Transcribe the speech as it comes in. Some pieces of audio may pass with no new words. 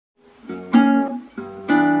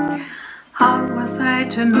I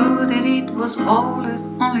to know that it was always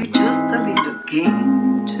only just a little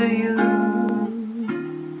game to you.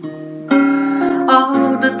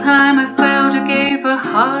 All the time I felt you gave a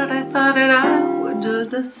heart, I thought that I would do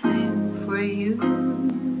the same for you.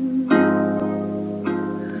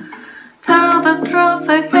 Tell the truth,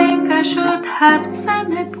 I think I should have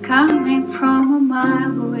seen it coming from a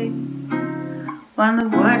mile away. When the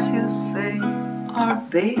words you say are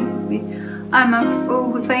baby, I'm a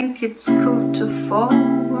fool who think it's cool to fall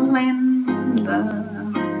in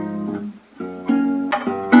love.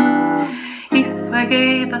 If I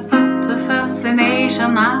gave a thought to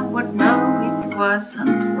fascination, I would know it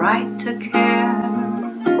wasn't right to care.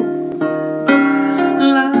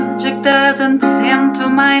 Logic doesn't seem to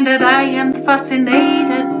mind that I am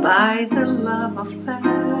fascinated by the love affair.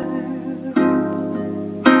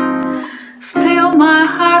 Still my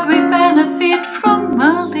heart will benefit from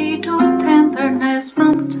a little tenderness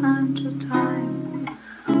from time to time.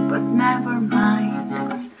 But never mind,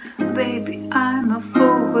 'cause baby, I'm a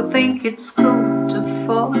fool who think it's cool to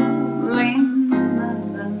fall in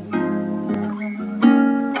love.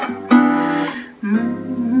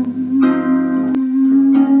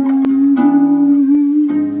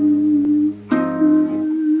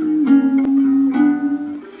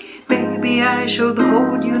 Baby, I should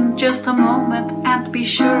hold you in just a moment and be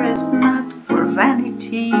sure it's not for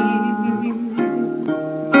vanity.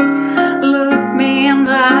 Look me in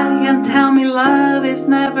the eye and tell me love is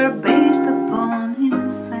never based upon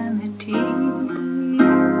insanity.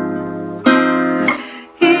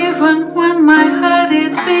 Even when my heart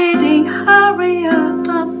is beating, hurry up,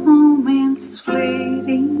 the moment's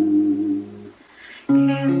fleeting.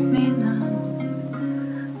 Kiss me now,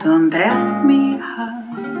 don't ask me how.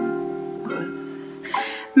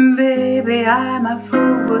 Baby, I'm a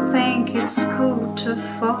fool who think it's cool to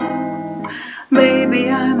fall. Baby,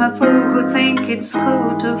 I'm a fool who think it's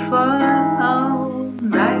cool to fall.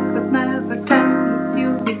 And I could never tell if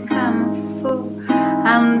you become a fool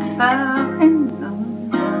and fell in love.